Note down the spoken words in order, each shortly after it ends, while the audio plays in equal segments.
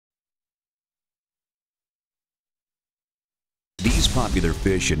These popular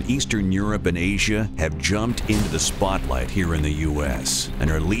fish in Eastern Europe and Asia have jumped into the spotlight here in the U.S.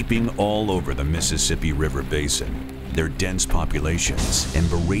 and are leaping all over the Mississippi River Basin. Their dense populations and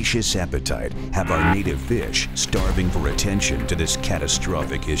voracious appetite have our native fish starving for attention to this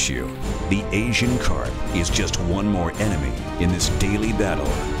catastrophic issue. The Asian carp is just one more enemy in this daily battle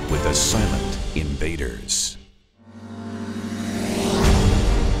with the silent invaders.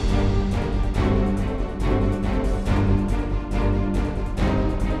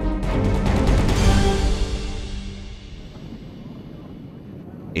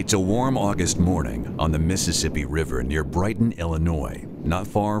 It's a warm August morning on the Mississippi River near Brighton, Illinois, not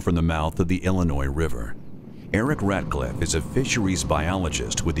far from the mouth of the Illinois River. Eric Ratcliffe is a fisheries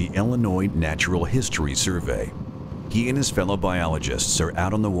biologist with the Illinois Natural History Survey. He and his fellow biologists are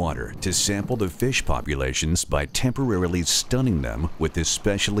out on the water to sample the fish populations by temporarily stunning them with this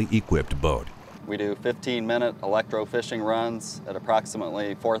specially equipped boat. We do 15-minute electro-fishing runs at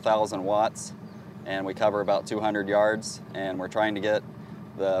approximately 4,000 watts, and we cover about 200 yards, and we're trying to get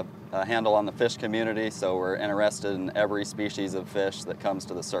the handle on the fish community, so we're interested in every species of fish that comes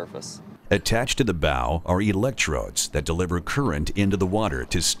to the surface. Attached to the bow are electrodes that deliver current into the water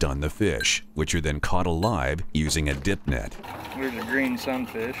to stun the fish, which are then caught alive using a dip net. Here's a green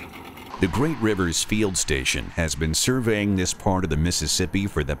sunfish. The Great Rivers Field Station has been surveying this part of the Mississippi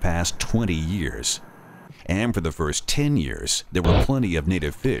for the past 20 years. And for the first 10 years, there were plenty of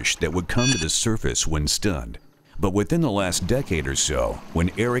native fish that would come to the surface when stunned. But within the last decade or so, when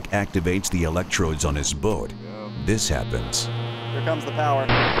Eric activates the electrodes on his boat, this happens. Here comes the power.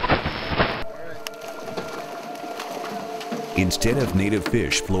 Instead of native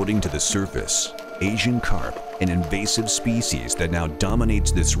fish floating to the surface, Asian carp, an invasive species that now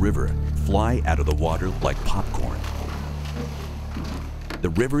dominates this river, fly out of the water like popcorn. The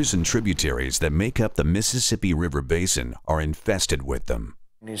rivers and tributaries that make up the Mississippi River Basin are infested with them.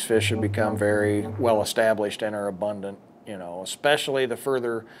 These fish have become very well established and are abundant, especially the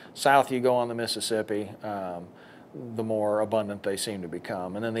further south you go on the Mississippi, the more abundant they seem to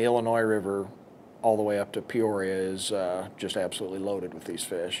become. And then the Illinois River all the way up to Peoria is just absolutely loaded with these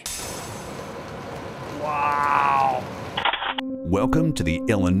fish. Wow! Welcome to the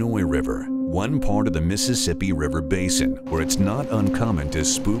Illinois River, one part of the Mississippi River Basin where it's not uncommon to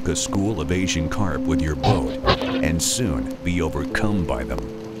spook a school of Asian carp with your boat and soon be overcome by them.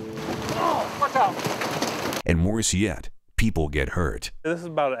 Oh, watch out! And worse yet, people get hurt. This is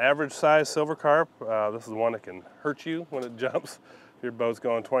about an average size silver carp. This is the one that can hurt you when it jumps. If your boat's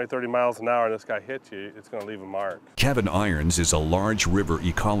going 20, 30 miles an hour and this guy hits you, it's going to leave a mark. Kevin Irons is a large river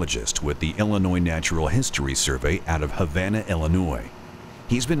ecologist with the Illinois Natural History Survey out of Havana, Illinois.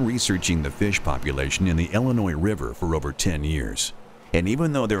 He's been researching the fish population in the Illinois River for over 10 years. And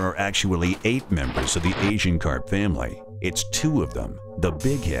even though there are actually 8 members of the Asian carp family, it's 2 of them, the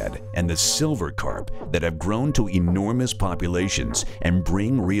bighead and the silver carp, that have grown to enormous populations and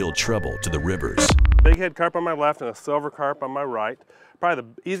bring real trouble to the rivers. Bighead carp on my left and a silver carp on my right. Probably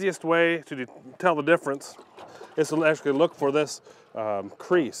the easiest way to tell the difference is to actually look for this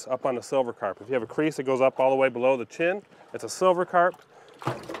crease up on the silver carp. If you have a crease that goes up all the way below the chin, it's a silver carp.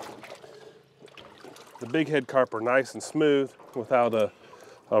 The bighead carp are nice and smooth without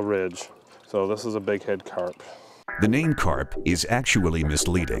a ridge. So this is a bighead carp. The name carp is actually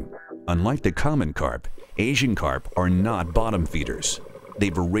misleading. Unlike the common carp, Asian carp are not bottom feeders. They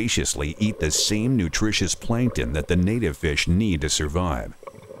voraciously eat the same nutritious plankton that the native fish need to survive.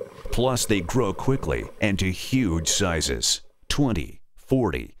 Plus, they grow quickly and to huge sizes, 20,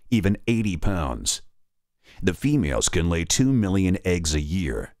 40, even 80 pounds. The females can lay 2 million eggs a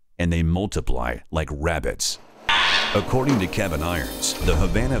year, and they multiply like rabbits. According to Kevin Irons, the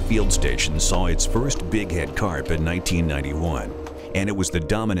Havana Field Station saw its first bighead carp in 1991, and it was the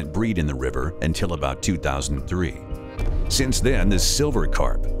dominant breed in the river until about 2003. Since then, the silver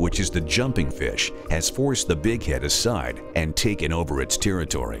carp, which is the jumping fish, has forced the bighead aside and taken over its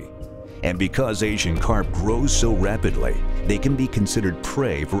territory. And because Asian carp grows so rapidly, they can be considered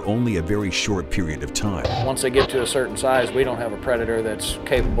prey for only a very short period of time. Once they get to a certain size, we don't have a predator that's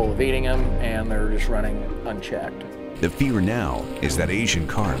capable of eating them, and they're just running unchecked. The fear now is that Asian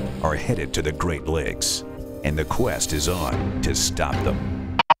carp are headed to the Great Lakes, and the quest is on to stop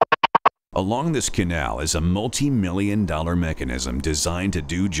them. Along this canal is a multi-million-dollar mechanism designed to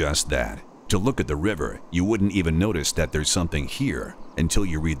do just that. To look at the river, you wouldn't even notice that there's something here until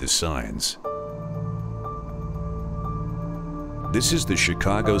you read the signs. This is the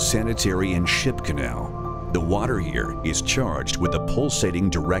Chicago Sanitary and Ship Canal. The water here is charged with a pulsating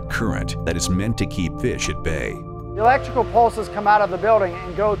direct current that is meant to keep fish at bay. The The electrical pulses come out of the building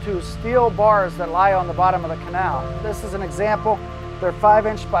and go to steel bars that lie on the bottom of the canal. This is an example. They're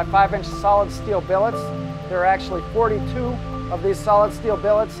 5-inch by 5-inch solid steel billets. There are actually 42 of these solid steel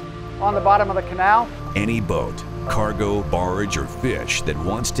billets on the bottom of the canal. Any boat, cargo, barge, or fish that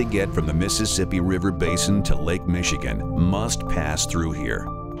wants to get from the Mississippi River Basin to Lake Michigan must pass through here.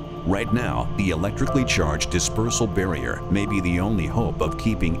 Right now, the electrically charged dispersal barrier may be the only hope of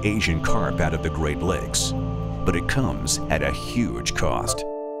keeping Asian carp out of the Great Lakes. But it comes at a huge cost.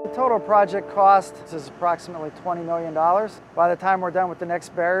 The total project cost is approximately $20 million. By the time we're done with the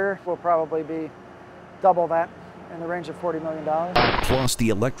next barrier, we'll probably be double that, in the range of $40 million. Plus, the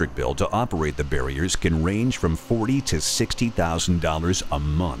electric bill to operate the barriers can range from $40,000 to $60,000 a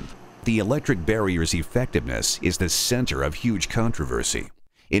month. The electric barrier's effectiveness is the center of huge controversy.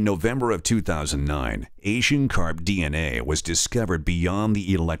 In November of 2009, Asian carp DNA was discovered beyond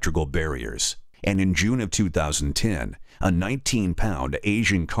the electrical barriers. And in June of 2010, a 19-pound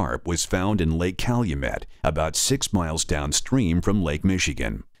Asian carp was found in Lake Calumet, about 6 miles downstream from Lake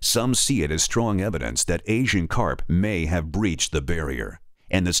Michigan. Some see it as strong evidence that Asian carp may have breached the barrier,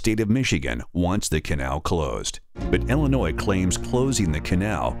 and the state of Michigan wants the canal closed. But Illinois claims closing the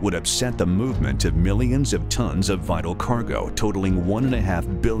canal would upset the movement of millions of tons of vital cargo, totaling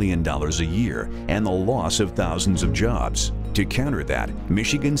 $1.5 billion a year, and the loss of thousands of jobs. To counter that,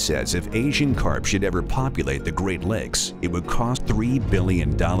 Michigan says if Asian carp should ever populate the Great Lakes, it would cost $3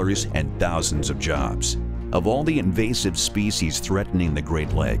 billion and thousands of jobs. Of all the invasive species threatening the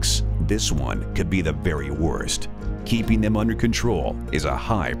Great Lakes, this one could be the very worst. Keeping them under control is a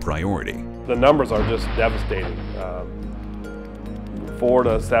high priority. The numbers are just devastating.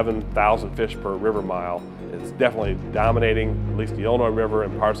 4,000 to 7,000 fish per river mile. It's definitely dominating at least the Illinois River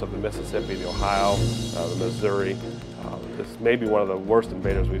and parts of the Mississippi, the Ohio, the Missouri. This may be one of the worst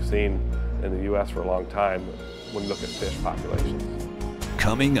invaders we've seen in the U.S. for a long time when you look at fish populations.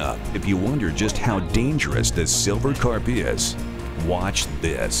 Coming up, if you wonder just how dangerous the silver carp is, watch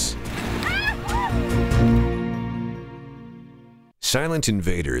this. Silent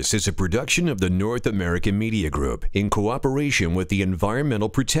Invaders is a production of the North American Media Group in cooperation with the Environmental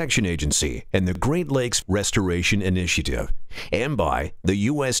Protection Agency and the Great Lakes Restoration Initiative, and by the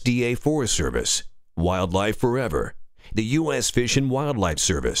USDA Forest Service, Wildlife Forever, the U.S. Fish and Wildlife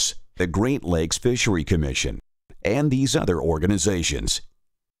Service, the Great Lakes Fishery Commission, and these other organizations.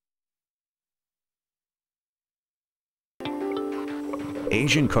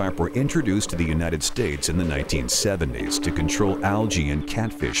 Asian carp were introduced to the United States in the 1970s to control algae and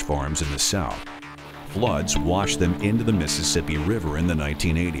catfish farms in the South. Floods washed them into the Mississippi River in the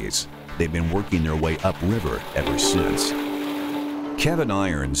 1980s. They've been working their way upriver ever since. Kevin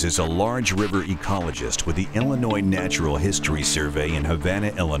Irons is a large river ecologist with the Illinois Natural History Survey in Havana,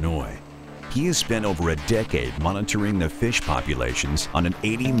 Illinois. He has spent over a decade monitoring the fish populations on an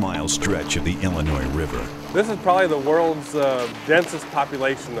 80-mile stretch of the Illinois River. This is probably the world's densest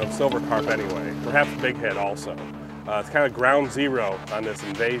population of silver carp anyway, perhaps bighead also. It's kind of ground zero on this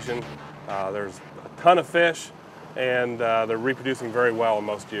invasion. There's a ton of fish, and they're reproducing very well in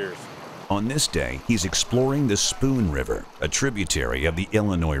most years. On this day, he's exploring the Spoon River, a tributary of the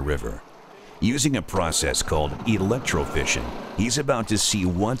Illinois River. Using a process called electrofishing, he's about to see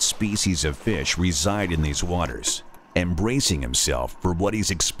what species of fish reside in these waters, and bracing himself for what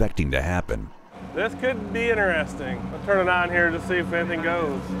he's expecting to happen. This could be interesting. I'll turn it on here to see if anything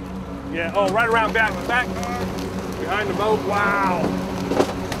goes. Yeah, oh, right around back, behind the boat. Wow.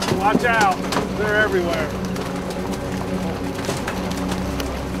 Watch out, they're everywhere.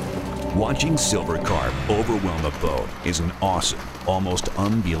 Watching silver carp overwhelm a boat is an awesome, almost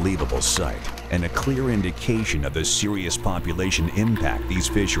unbelievable sight, and a clear indication of the serious population impact these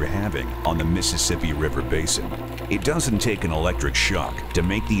fish are having on the Mississippi River Basin. It doesn't take an electric shock to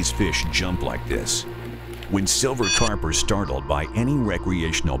make these fish jump like this. When silver carp are startled by any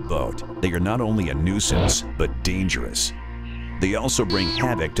recreational boat, they are not only a nuisance, but dangerous. They also bring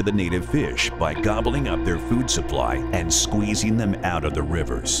havoc to the native fish by gobbling up their food supply and squeezing them out of the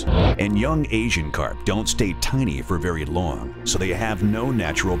rivers. And young Asian carp don't stay tiny for very long, so they have no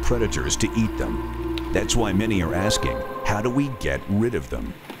natural predators to eat them. That's why many are asking, how do we get rid of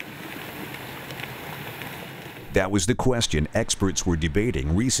them? That was the question experts were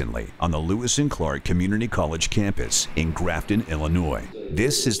debating recently on the Lewis and Clark Community College campus in Grafton, Illinois.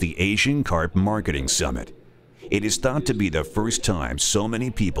 This is the Asian Carp Marketing Summit. It is thought to be the first time so many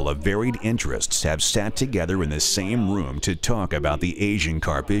people of varied interests have sat together in the same room to talk about the Asian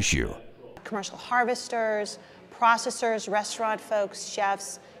carp issue. Commercial harvesters, processors, restaurant folks,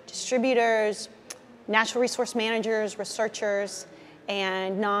 chefs, distributors, natural resource managers, researchers,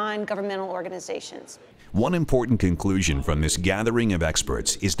 and non-governmental organizations. One important conclusion from this gathering of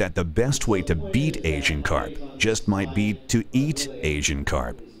experts is that the best way to beat Asian carp just might be to eat Asian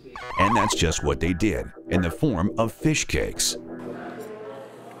carp. And that's just what they did, in the form of fish cakes.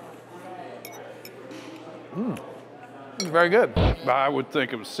 It's very good. I would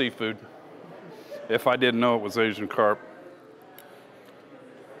think it was seafood if I didn't know it was Asian carp.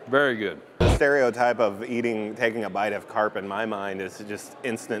 Very good. The stereotype of taking a bite of carp in my mind is just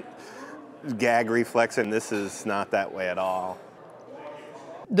instant gag reflex, and this is not that way at all.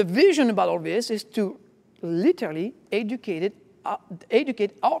 The vision about all this is to literally educate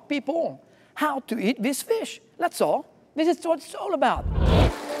our people how to eat this fish. That's all. This is what it's all about.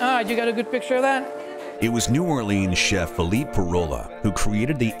 All right, you got a good picture of that? It was New Orleans chef Philippe Parola who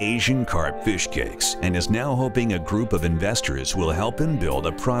created the Asian carp fish cakes and is now hoping a group of investors will help him build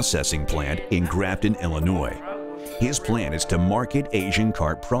a processing plant in Grafton, Illinois. His plan is to market Asian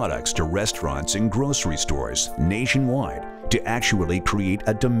carp products to restaurants and grocery stores nationwide to actually create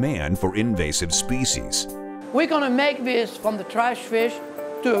a demand for invasive species. We're gonna make this from the trash fish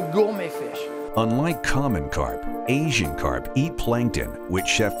to a gourmet fish. Unlike common carp, Asian carp eat plankton, which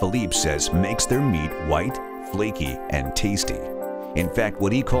Chef Philippe says makes their meat white, flaky, and tasty. In fact,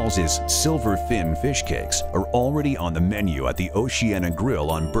 what he calls his silver fin fish cakes are already on the menu at the Oceana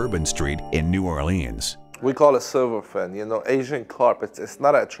Grill on Bourbon Street in New Orleans. We call it silverfin, you know, Asian carp. It's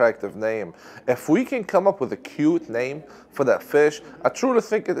not an attractive name. If we can come up with a cute name for that fish, I truly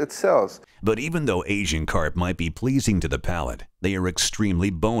think it sells. But even though Asian carp might be pleasing to the palate, they are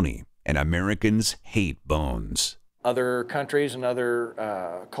extremely bony, and Americans hate bones. Other countries and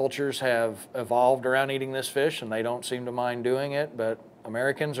other cultures have evolved around eating this fish, and they don't seem to mind doing it, but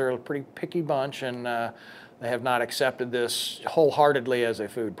Americans are a pretty picky bunch, and they have not accepted this wholeheartedly as a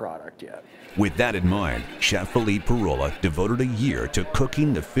food product yet. With that in mind, Chef Philippe Parola devoted a year to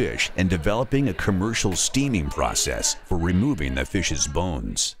cooking the fish and developing a commercial steaming process for removing the fish's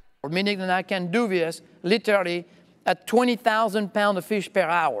bones. Meaning that I can do this literally at 20,000 pounds of fish per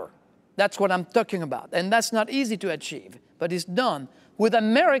hour. That's what I'm talking about. And that's not easy to achieve, but it's done with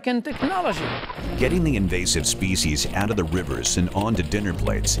American technology. Getting the invasive species out of the rivers and onto dinner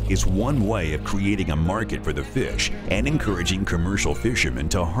plates is one way of creating a market for the fish and encouraging commercial fishermen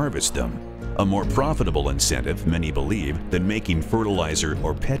to harvest them. A more profitable incentive, many believe, than making fertilizer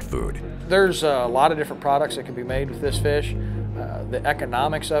or pet food. There's a lot of different products that can be made with this fish. The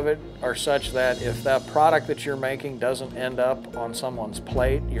economics of it are such that if that product that you're making doesn't end up on someone's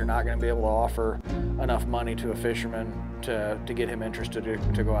plate, you're not going to be able to offer enough money to a fisherman to get him interested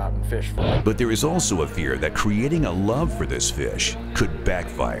to go out and fish for it. But there is also a fear that creating a love for this fish could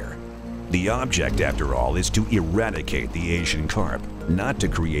backfire. The object, after all, is to eradicate the Asian carp, not to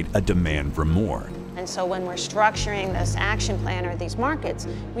create a demand for more. And so when we're structuring this action plan or these markets,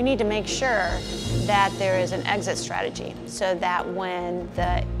 we need to make sure that there is an exit strategy so that when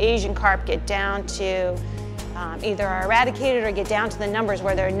the Asian carp get down to either are eradicated or get down to the numbers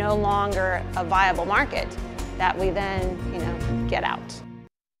where they're no longer a viable market, that we then, get out.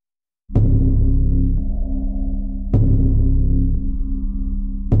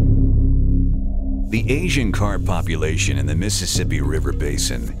 The Asian carp population in the Mississippi River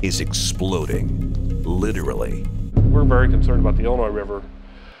Basin is exploding, literally. We're very concerned about the Illinois River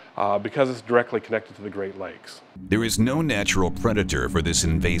because it's directly connected to the Great Lakes. There is no natural predator for this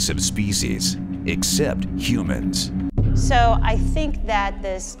invasive species, except humans. So I think that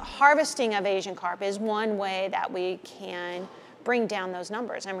this harvesting of Asian carp is one way that we can bring down those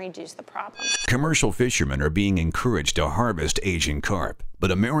numbers and reduce the problem. Commercial fishermen are being encouraged to harvest Asian carp,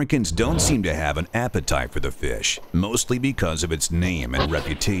 but Americans don't seem to have an appetite for the fish, mostly because of its name and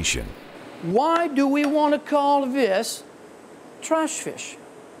reputation. Why do we want to call this trash fish?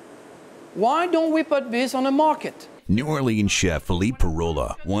 Why don't we put this on the market? New Orleans chef Philippe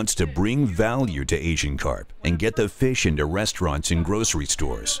Parola wants to bring value to Asian carp and get the fish into restaurants and grocery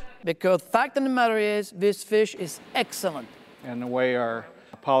stores. Because the fact of the matter is, this fish is excellent. And the way our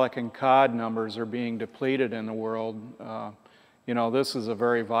pollock and cod numbers are being depleted in the world, this is a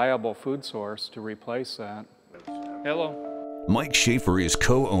very viable food source to replace that. Hello. Mike Schaefer is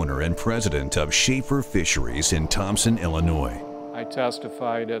co-owner and president of Schaefer Fisheries in Thompson, Illinois. I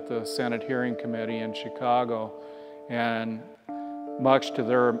testified at the Senate Hearing Committee in Chicago, and much to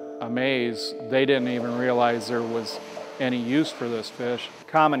their amaze, they didn't even realize there was any use for this fish.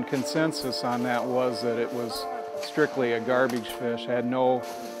 Common consensus on that was that it was strictly a garbage fish, had no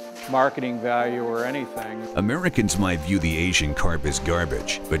marketing value or anything. Americans might view the Asian carp as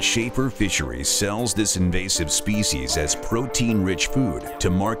garbage, but Schaefer Fisheries sells this invasive species as protein-rich food to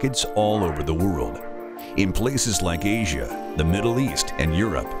markets all over the world. In places like Asia, the Middle East, and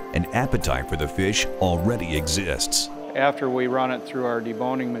Europe, an appetite for the fish already exists. After we run it through our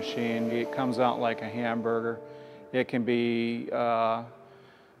deboning machine, it comes out like a hamburger. It can be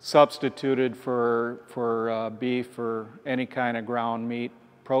substituted for beef or any kind of ground meat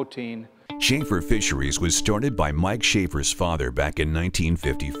protein. Schaefer Fisheries was started by Mike Schaefer's father back in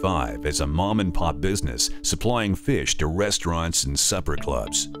 1955 as a mom-and-pop business supplying fish to restaurants and supper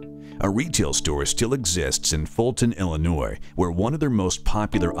clubs. A retail store still exists in Fulton, Illinois, where one of their most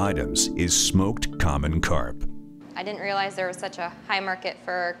popular items is smoked common carp. I didn't realize there was such a high market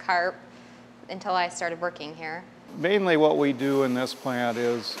for carp until I started working here. Mainly what we do in this plant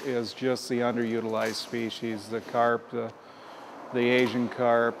is just the underutilized species, the carp, the Asian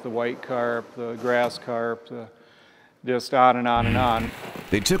carp, the white carp, the grass carp, just on and on and on.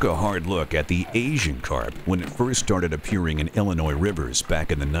 They took a hard look at the Asian carp when it first started appearing in Illinois rivers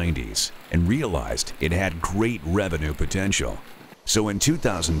back in the 90s and realized it had great revenue potential. So in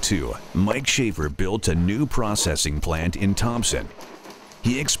 2002, Mike Schaefer built a new processing plant in Thompson.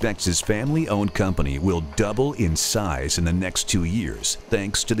 He expects his family-owned company will double in size in the next 2 years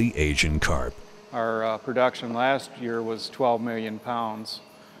thanks to the Asian carp. Our production last year was 12 million pounds.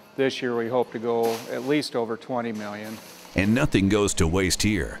 This year we hope to go at least over 20 million. And nothing goes to waste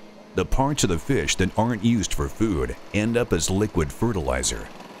here. The parts of the fish that aren't used for food end up as liquid fertilizer.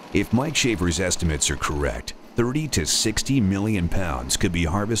 If Mike Schaefer's estimates are correct, 30 to 60 million pounds could be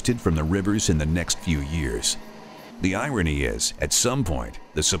harvested from the rivers in the next few years. The irony is, at some point,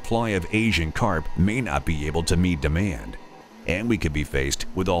 the supply of Asian carp may not be able to meet demand, and we could be faced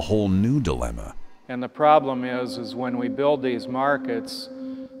with a whole new dilemma. And the problem is when we build these markets,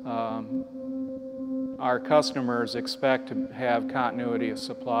 our customers expect to have continuity of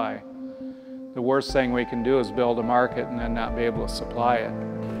supply. The worst thing we can do is build a market and then not be able to supply it.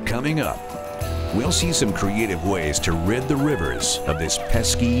 Coming up, we'll see some creative ways to rid the rivers of this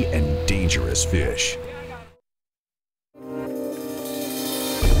pesky and dangerous fish.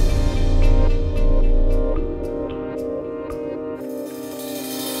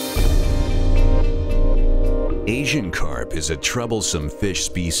 Asian carp is a troublesome fish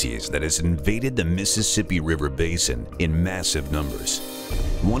species that has invaded the Mississippi River Basin in massive numbers.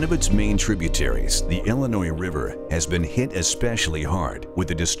 One of its main tributaries, the Illinois River, has been hit especially hard with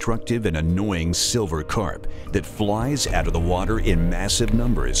the destructive and annoying silver carp that flies out of the water in massive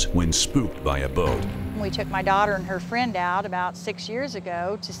numbers when spooked by a boat. We took my daughter and her friend out about 6 years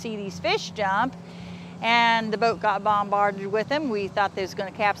ago to see these fish jump, and the boat got bombarded with them. We thought they was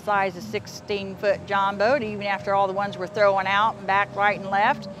going to capsize a 16-foot John boat, even after all the ones were throwing out and back, right, and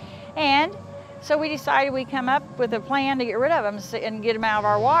left. And so we decided we'd come up with a plan to get rid of them and get them out of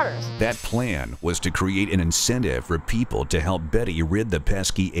our waters. That plan was to create an incentive for people to help Betty rid the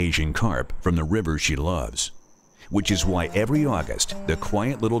pesky Asian carp from the river she loves. Which is why every August, the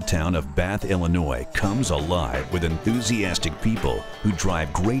quiet little town of Bath, Illinois comes alive with enthusiastic people who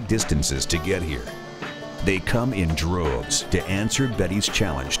drive great distances to get here. They come in droves to answer Betty's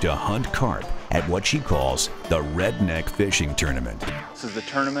challenge to hunt carp at what she calls the Redneck Fishing Tournament. This is the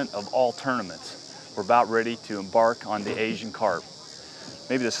tournament of all tournaments. We're about ready to embark on the Asian carp.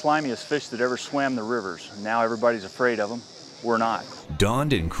 Maybe the slimiest fish that ever swam the rivers. Now everybody's afraid of them. We're not.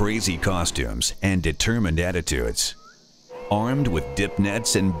 Donned in crazy costumes and determined attitudes, armed with dip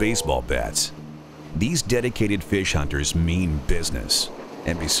nets and baseball bats, these dedicated fish hunters mean business.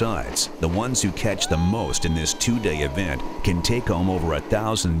 And besides, the ones who catch the most in this two-day event can take home over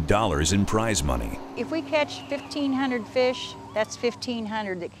 $1,000 in prize money. If we catch 1,500 fish, that's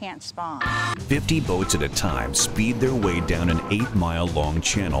 1,500 that can't spawn. 50 boats at a time speed their way down an 8-mile-long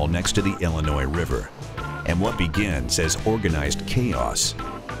channel next to the Illinois River. And what begins as organized chaos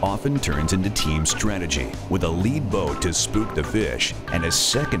often turns into team strategy, with a lead boat to spook the fish and a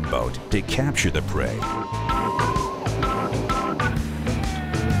second boat to capture the prey.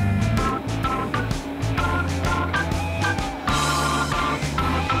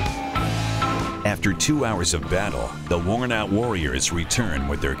 After 2 hours of battle, the worn-out warriors return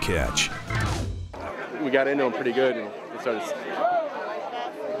with their catch. We got into them pretty good, and it started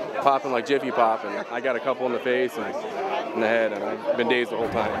popping like Jiffy Pop, and I got a couple in the face and in the head, and I've been dazed the whole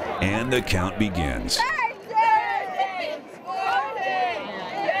time. And the count begins.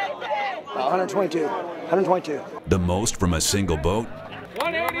 122. 122. The most from a single boat?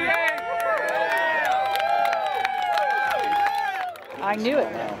 188! I knew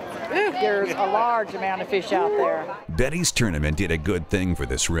it. There's a large amount of fish out there. Betty's tournament did a good thing for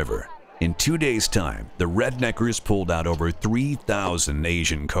this river. In 2 days' time, the redneckers pulled out over 3,000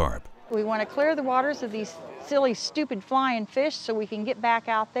 Asian carp. We want to clear the waters of these silly, stupid flying fish so we can get back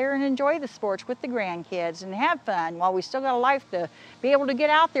out there and enjoy the sports with the grandkids and have fun while we still got a life to be able to get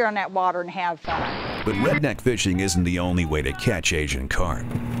out there on that water and have fun. But redneck fishing isn't the only way to catch Asian carp.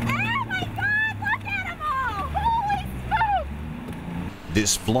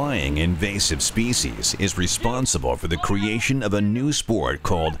 This flying invasive species is responsible for the creation of a new sport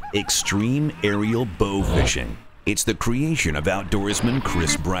called extreme aerial bow fishing. It's the creation of outdoorsman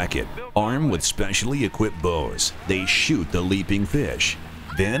Chris Brackett. Armed with specially equipped bows, they shoot the leaping fish,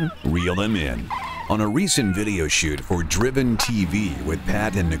 then reel them in. On a recent video shoot for Driven TV with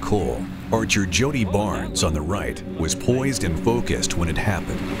Pat and Nicole, archer Jody Barnes on the right was poised and focused when it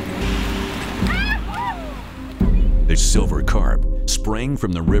happened. The silver carp sprang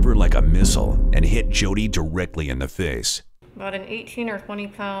from the river like a missile and hit Jody directly in the face. About an 18 or 20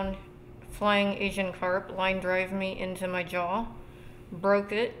 pound flying Asian carp line drive me into my jaw,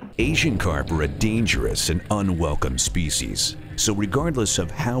 broke it. Asian carp are a dangerous and unwelcome species. So regardless of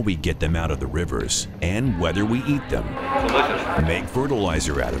how we get them out of the rivers and whether we eat them, make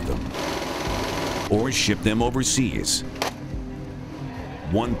fertilizer out of them, or ship them overseas,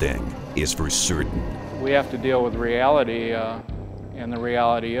 one thing is for certain. We have to deal with reality, and the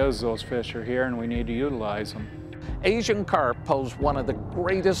reality is those fish are here and we need to utilize them. Asian carp pose one of the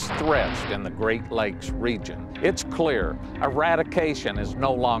greatest threats in the Great Lakes region. It's clear eradication is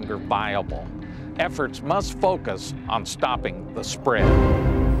no longer viable. Efforts must focus on stopping the spread.